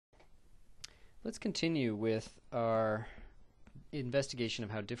Let's continue with our investigation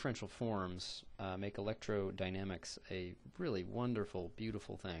of how differential forms make electrodynamics a really wonderful,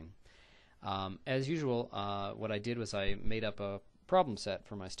 beautiful thing. As usual, what I did was I made up a problem set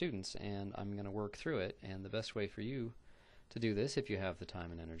for my students, and I'm going to work through it. And the best way for you to do this, if you have the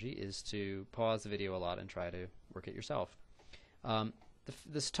time and energy, is to pause the video a lot and try to work it yourself.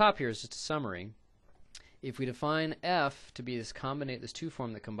 This top here is just a summary. If we define F to be this two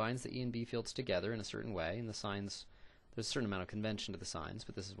form that combines the E and B fields together in a certain way, and the signs, there's a certain amount of convention to the signs,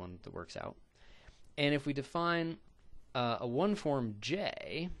 but this is one that works out. And if we define a one form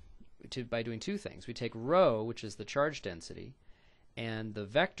J by doing two things, we take rho, which is the charge density, and the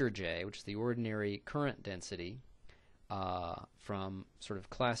vector J, which is the ordinary current density from sort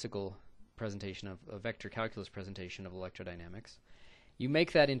of classical presentation of a vector calculus presentation of electrodynamics. You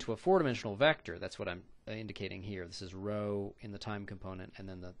make that into a four-dimensional vector. That's what I'm indicating here. This is rho in the time component and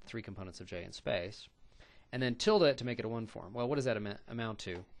then the three components of J in space. And then tilde it to make it a one form. Well, what does that amount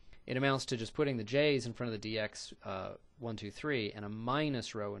to? It amounts to just putting the J's in front of the dx 1, 2, 3 and a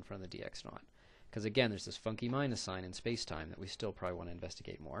minus rho in front of the dx naught. Because again, there's this funky minus sign in space-time that we still probably want to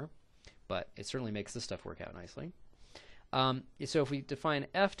investigate more. But it certainly makes this stuff work out nicely. So if we define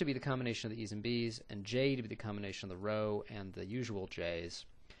F to be the combination of the E's and B's and J to be the combination of the rho and the usual J's,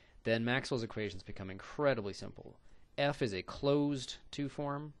 then Maxwell's equations become incredibly simple. F is a closed two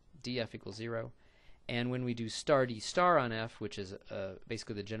form, dF equals 0. And when we do star d star on F, which is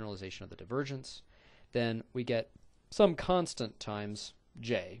basically the generalization of the divergence, then we get some constant times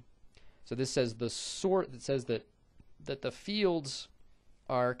J. So this says that the fields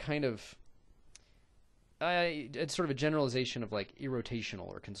are kind of it's sort of a generalization of like irrotational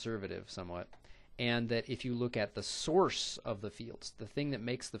or conservative somewhat, and that if you look at the source of the fields, the thing that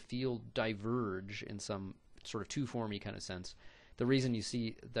makes the field diverge in some sort of two-formy kind of sense, the reason you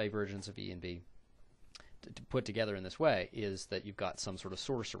see divergence of E and B to put together in this way is that you've got some sort of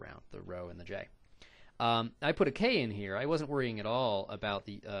source around the rho and the J. I put a K in here. I wasn't worrying at all about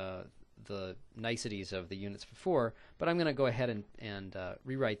the niceties of the units before, but I'm going to go ahead and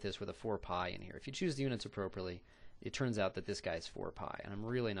rewrite this with a 4 pi in here. If you choose the units appropriately, it turns out that this guy's 4 pi, and I'm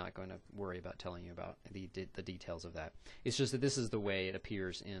really not going to worry about telling you about the details of that. It's just that this is the way it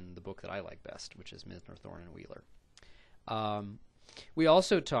appears in the book that I like best, which is Misner, Thorne, and Wheeler. We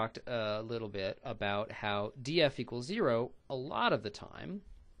also talked a little bit about how dF equals 0 a lot of the time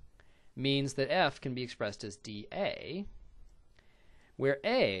means that F can be expressed as dA, where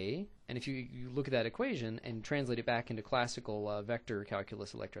A, and if you look at that equation and translate it back into classical vector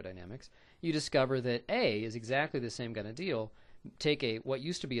calculus electrodynamics, you discover that A is exactly the same kind of deal. Take what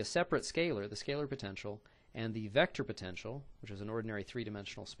used to be a separate scalar, the scalar potential, and the vector potential, which is an ordinary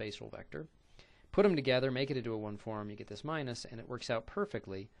three-dimensional spatial vector, put them together, make it into a one form, you get this minus, and it works out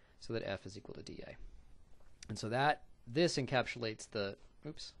perfectly so that F is equal to dA. And so this encapsulates the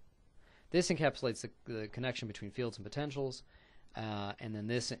connection between fields and potentials, and then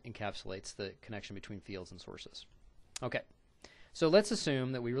this encapsulates the connection between fields and sources. Okay, so let's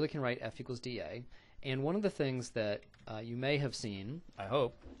assume that we really can write F equals dA, and one of the things that you may have seen, I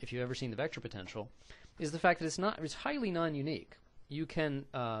hope, if you've ever seen the vector potential, is the fact that it's highly non-unique. You can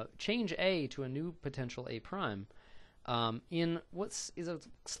change A to a new potential A prime in what is a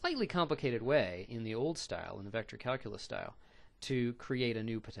slightly complicated way in the old style, in the vector calculus style, to create a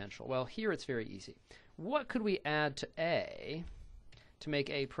new potential. Well, here it's very easy. What could we add to A to make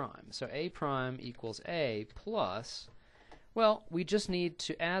A prime? So A prime equals A plus, well, we just need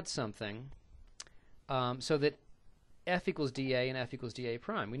to add something so that F equals dA and F equals dA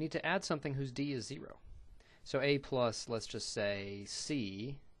prime. We need to add something whose D is 0. So A plus, let's just say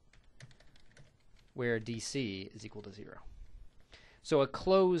C, where DC is equal to 0. So a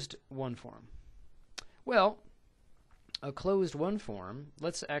closed one form. Well, a closed one form,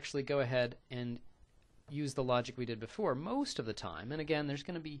 let's actually go ahead and use the logic we did before. Most of the time, and again, there's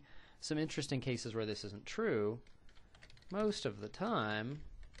going to be some interesting cases where this isn't true, most of the time,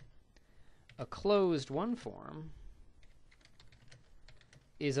 a closed one form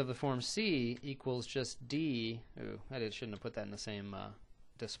is of the form C equals just D. Ooh, I shouldn't have put that in the same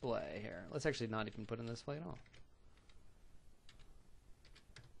display here. Let's actually not even put it in the display at all.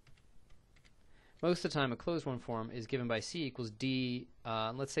 Most of the time, a closed one form is given by C equals D.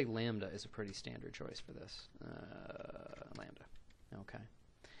 Let's say lambda is a pretty standard choice for this. Lambda. Okay.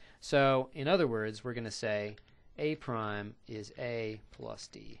 So, in other words, we're going to say A prime is A plus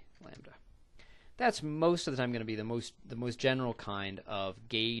D lambda. That's most of the time going to be the most general kind of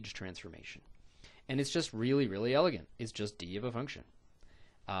gauge transformation. And it's just really, really elegant. It's just D of a function.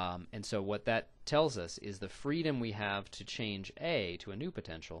 And so what that tells us is the freedom we have to change A to a new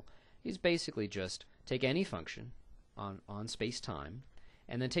potential is basically just take any function on space-time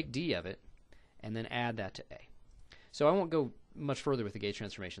and then take d of it and then add that to a. So I won't go much further with the gauge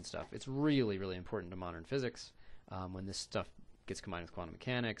transformation stuff. It's really, really important to modern physics when this stuff gets combined with quantum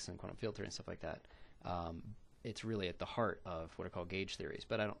mechanics and quantum field theory and stuff like that. It's really at the heart of what are called gauge theories,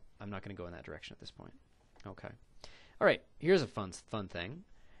 but I'm not going to go in that direction at this point. Okay. All right, here's a fun thing.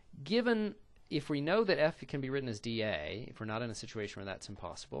 Given, if we know that f can be written as dA, if we're not in a situation where that's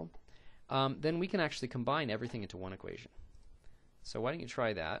impossible, then we can actually combine everything into one equation. So why don't you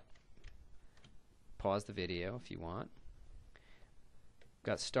try that? Pause the video if you want.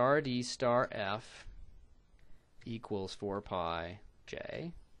 Got star d star f equals 4 pi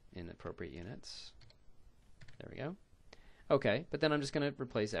j in appropriate units. There we go. Okay, but then I'm just going to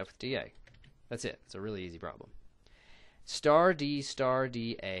replace f with dA. That's it. It's a really easy problem. Star d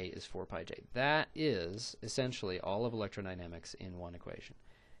dA is 4 pi j. That is essentially all of electrodynamics in one equation.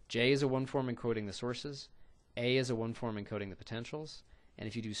 J is a one form encoding the sources. A is a one form encoding the potentials. And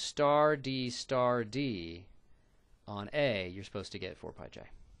if you do star d on A, you're supposed to get 4 pi j.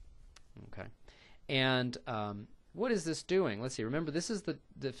 Okay. And what is this doing? Let's see. Remember, this is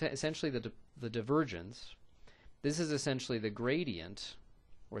essentially the divergence. This is essentially the gradient,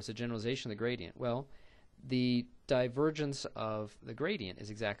 or it's a generalization of the gradient. Well, the divergence of the gradient is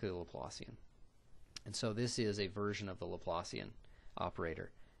exactly the Laplacian. And so this is a version of the Laplacian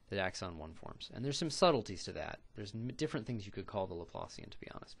operator that acts on one forms. And there's some subtleties to that. There's different things you could call the Laplacian, to be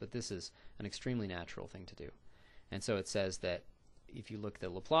honest, but this is an extremely natural thing to do. And so it says that if you look at the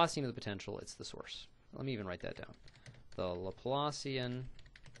Laplacian of the potential, it's the source. Let me even write that down. The Laplacian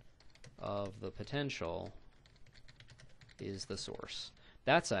of the potential is the source.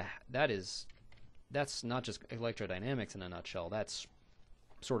 That's not just electrodynamics in a nutshell. That's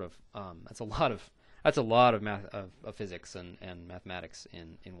sort of that's a lot of physics and mathematics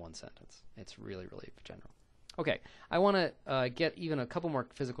in one sentence. It's really, really general. Okay, I want to get even a couple more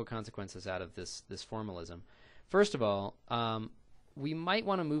physical consequences out of this formalism. First of all, we might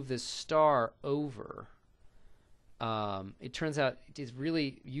want to move this star over. It turns out it is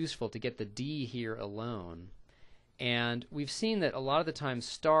really useful to get the d here alone. And we've seen that a lot of the time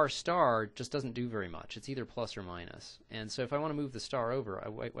star just doesn't do very much. It's either plus or minus. And so if I want to move the star over,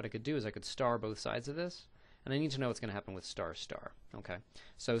 what I could do is I could star both sides of this. And I need to know what's going to happen with star. Okay.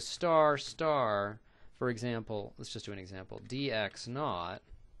 So star, for example, let's just do an example. dx naught,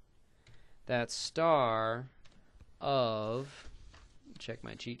 that's star of, check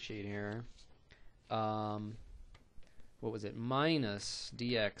my cheat sheet here, what was it, minus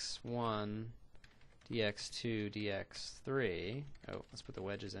dx1, dx2, dx3. Oh, let's put the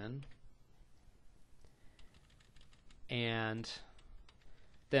wedges in. And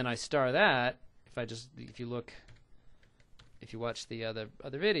then I star that. If you watch the other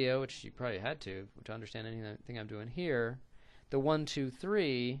video, which you probably had to understand anything I'm doing here, the 1, 2,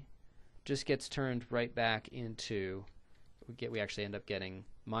 3 just gets turned right back into, we actually end up getting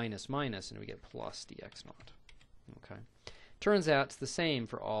minus, and we get plus dx naught. Okay. Turns out it's the same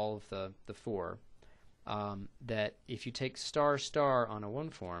for all of the four. That if you take star on a one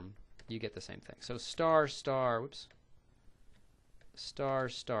form, you get the same thing. So star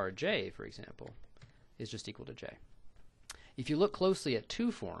j, for example, is just equal to j. If you look closely at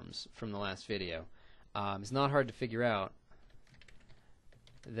two forms from the last video, it's not hard to figure out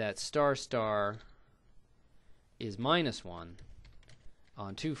that star is minus 1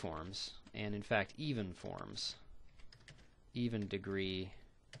 on two forms, and in fact even forms, even degree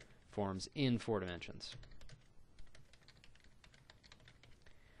forms in 4 dimensions.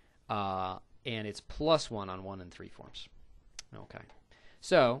 And it's plus 1 on 1 and 3 forms. Okay.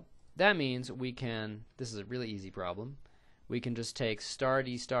 So that means we can, this is a really easy problem, we can just take star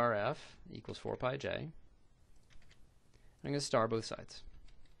d star f equals 4 pi j. I'm going to star both sides.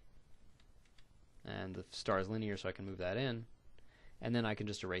 And the star is linear, so I can move that in. And then I can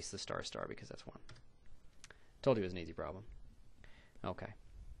just erase the star because that's 1. Told you it was an easy problem. Okay.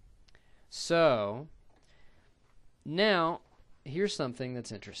 So now here's something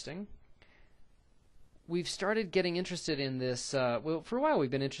that's interesting. We've started getting interested in this, well, for a while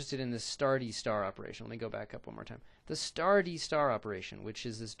we've been interested in this star d star operation. Let me go back up one more time. The star d star operation, which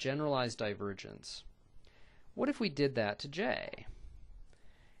is this generalized divergence. What if we did that to j?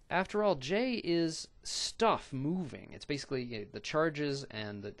 After all, j is stuff moving. It's basically the charges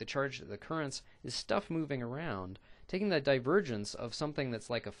and the currents is stuff moving around. Taking the divergence of something that's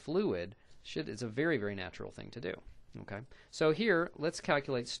like a fluid is a very, very natural thing to do. Okay, so here let's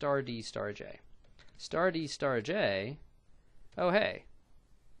calculate star d star j. Star d star j, oh hey,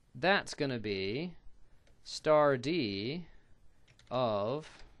 that's going to be star d of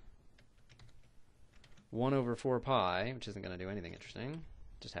 1 over 4 pi, which isn't going to do anything interesting,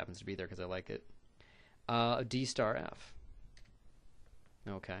 just happens to be there because I like it, d star f.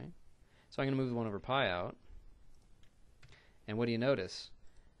 Okay, so I'm going to move the 1 over pi out, and what do you notice?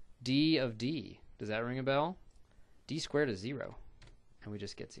 D of d, does that ring a bell? D squared is 0, and we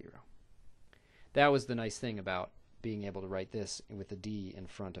just get 0. That was the nice thing about being able to write this with the d in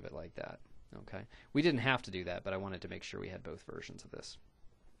front of it like that. Okay, we didn't have to do that, but I wanted to make sure we had both versions of this.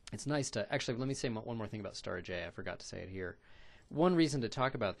 It's nice to, actually, let me say one more thing about star j. I forgot to say it here. One reason to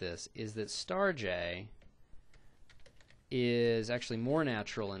talk about this is that star j is actually more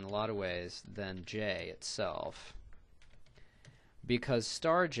natural in a lot of ways than j itself, because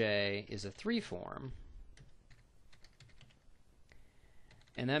star j is a 3 form,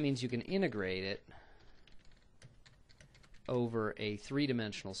 and that means you can integrate it over a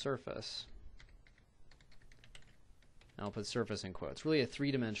 3-dimensional surface. I'll put surface in quotes. Really a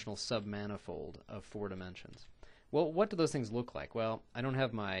 3-dimensional submanifold of 4 dimensions. Well, what do those things look like? Well, I don't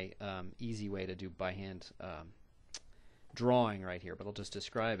have my easy way to do by hand drawing right here, but I'll just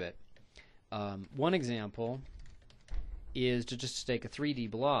describe it. One example is to just take a 3D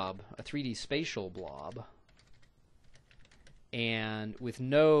blob, a 3D spatial blob, and with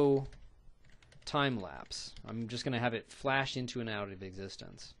no time lapse, I'm just going to have it flash into and out of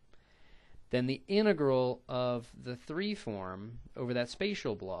existence. Then the integral of the 3 form over that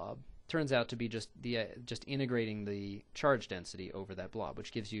spatial blob turns out to be just integrating the charge density over that blob,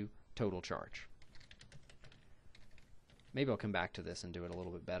 which gives you total charge. Maybe I'll come back to this and do it a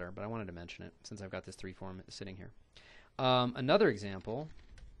little bit better, but I wanted to mention it since I've got this 3 form sitting here. Another example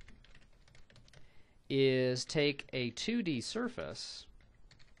is take a 2D surface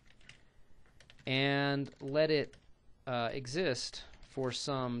and let it exist for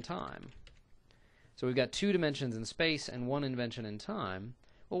some time. So we've got 2 dimensions in space and 1 dimension in time.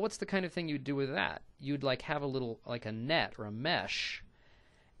 Well, what's the kind of thing you'd do with that? You'd like have a little, like a net or a mesh,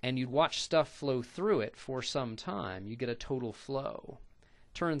 and you'd watch stuff flow through it for some time. You get a total flow.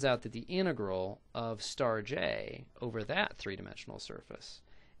 Turns out that the integral of star j over that 3-dimensional surface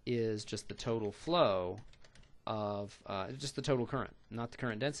is just the total flow of just the total current, not the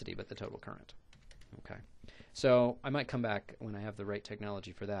current density, but the total current. Okay, so I might come back when I have the right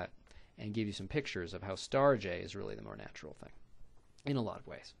technology for that and give you some pictures of how star j is really the more natural thing in a lot of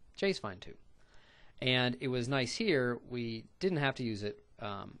ways. J's fine too. And it was nice here, we didn't have to use it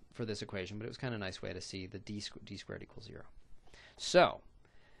for this equation, but it was kind of a nice way to see the d squared equals 0. So,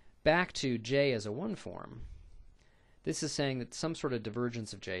 back to j as a 1 form, this is saying that some sort of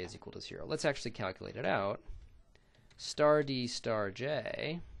divergence of j is equal to 0. Let's actually calculate it out. Star d star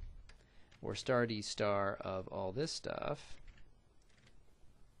j, or star d star of all this stuff,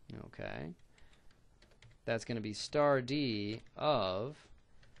 okay, that's going to be star d of,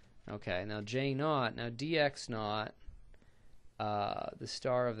 okay, now j naught, now dx naught, the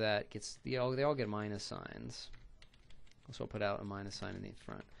star of that gets, they all get minus signs. So I'll put out a minus sign in the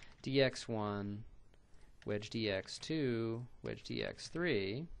front. dx1, wedge dx2, wedge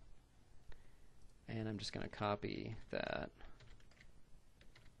dx3, and I'm just going to copy that.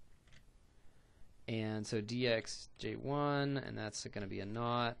 And so dxj1, and that's going to be a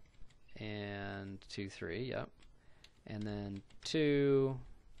naught, and 2, 3, yep. And then 2,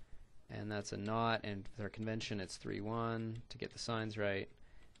 and that's a naught, and with our convention it's 3, 1 to get the signs right,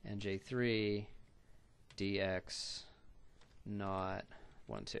 and j3, dx naught,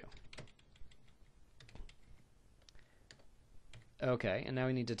 1, 2. Okay, and now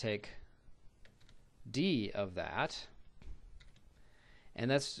we need to take d of that, and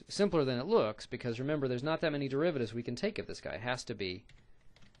that's simpler than it looks, because remember, there's not that many derivatives we can take of this guy. It has to be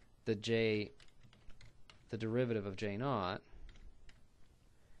the derivative of j naught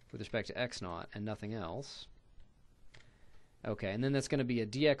with respect to x naught and nothing else. Okay, and then that's going to be a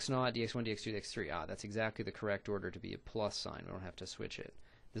dx naught, dx1, dx2, dx3. Ah, that's exactly the correct order to be a plus sign. We don't have to switch it.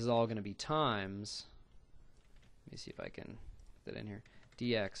 This is all going to be times, let me see if I can put that in here,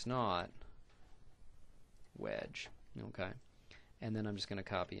 dx naught wedge. Okay. And then I'm just going to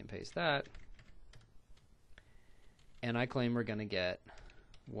copy and paste that. And I claim we're going to get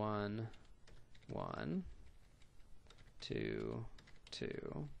 1, 1, 2,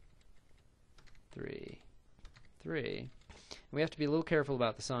 2, 3, 3. And we have to be a little careful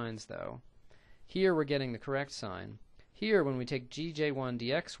about the signs, though. Here we're getting the correct sign. Here, when we take gj1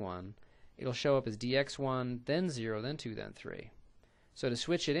 dx1, it'll show up as dx1, then 0, then 2, then 3. So to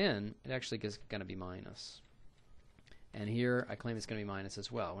switch it in, it actually is going to be minus. And here, I claim it's going to be minus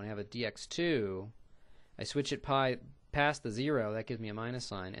as well. When I have a dx2, I switch it past the 0, that gives me a minus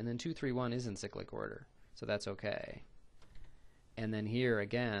sign, and then 2, 3, 1 is in cyclic order, so that's okay. And then here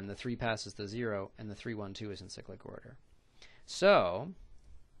again, the 3 passes the 0, and the 3, 1, 2 is in cyclic order. So,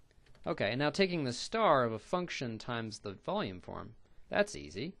 okay, and now taking the star of a function times the volume form, that's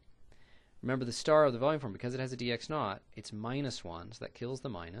easy. Remember the star of the volume form, because it has a dx naught, it's minus 1, so that kills the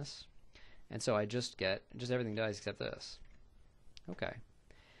minus. And so I just get, everything dies except this. Okay.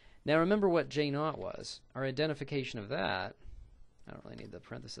 Now remember what J naught was. Our identification of that, I don't really need the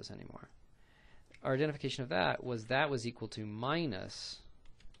parenthesis anymore. Our identification of that was equal to minus,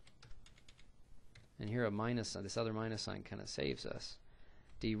 and here a minus, this other minus sign kind of saves us,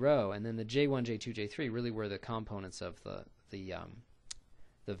 d rho, and then the J1, J2, J3 really were the components of the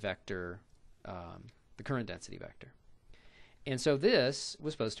vector, the current density vector. And so this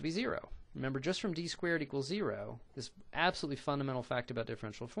was supposed to be 0. Remember, just from d squared equals 0, this absolutely fundamental fact about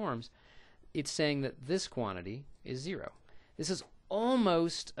differential forms, it's saying that this quantity is 0. This is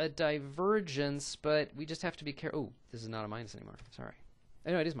almost a divergence, but we just have to be careful. Oh, this is not a minus anymore. Sorry.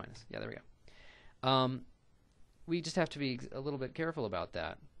 Oh, no, it is minus. Yeah, there we go. We just have to be a little bit careful about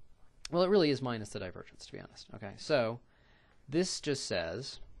that. Well, it really is minus the divergence, to be honest. Okay, so this just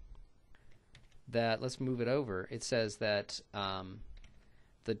says that, let's move it over. It says that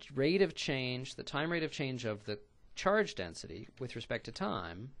the rate of change, the time rate of change of the charge density with respect to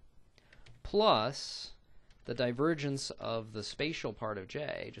time, plus the divergence of the spatial part of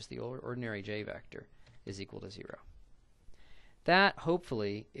J, just the ordinary J vector, is equal to 0. That,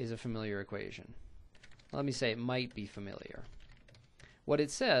 hopefully, is a familiar equation. Let me say it might be familiar. What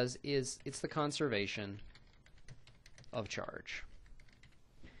it says is it's the conservation of charge.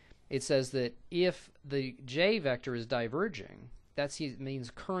 It says that if the J vector is diverging, that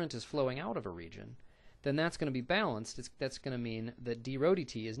means current is flowing out of a region, then that's going to be balanced. That's going to mean that d rho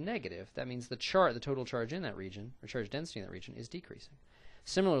dt is negative. That means the total charge in that region, or charge density in that region, is decreasing.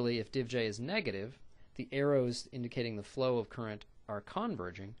 Similarly, if div j is negative, the arrows indicating the flow of current are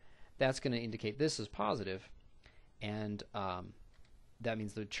converging. That's going to indicate this is positive, and that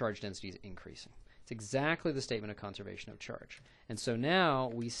means the charge density is increasing. It's exactly the statement of conservation of charge. And so now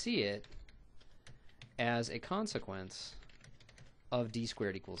we see it as a consequence of d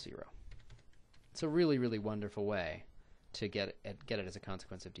squared equals 0. It's a really, really wonderful way to get it as a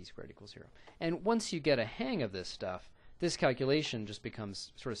consequence of d squared equals 0. And once you get a hang of this stuff, this calculation just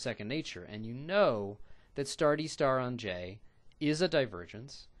becomes sort of second nature, and you know that star d star on J is a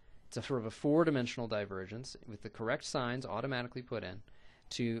divergence. It's a sort of a 4-dimensional divergence with the correct signs automatically put in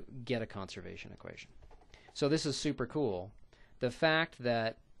to get a conservation equation. So this is super cool. The fact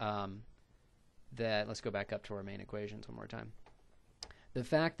that, let's go back up to our main equations one more time. The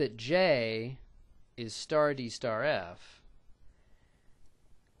fact that J is star d star f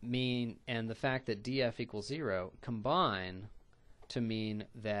and the fact that df equals 0 combine to mean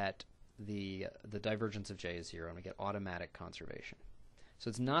that the divergence of J is 0, and we get automatic conservation. So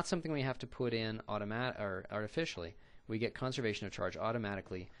it's not something we have to put in artificially. We get conservation of charge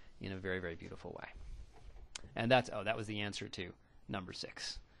automatically in a very, very beautiful way. And that was the answer to number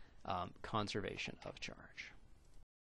 6, conservation of charge.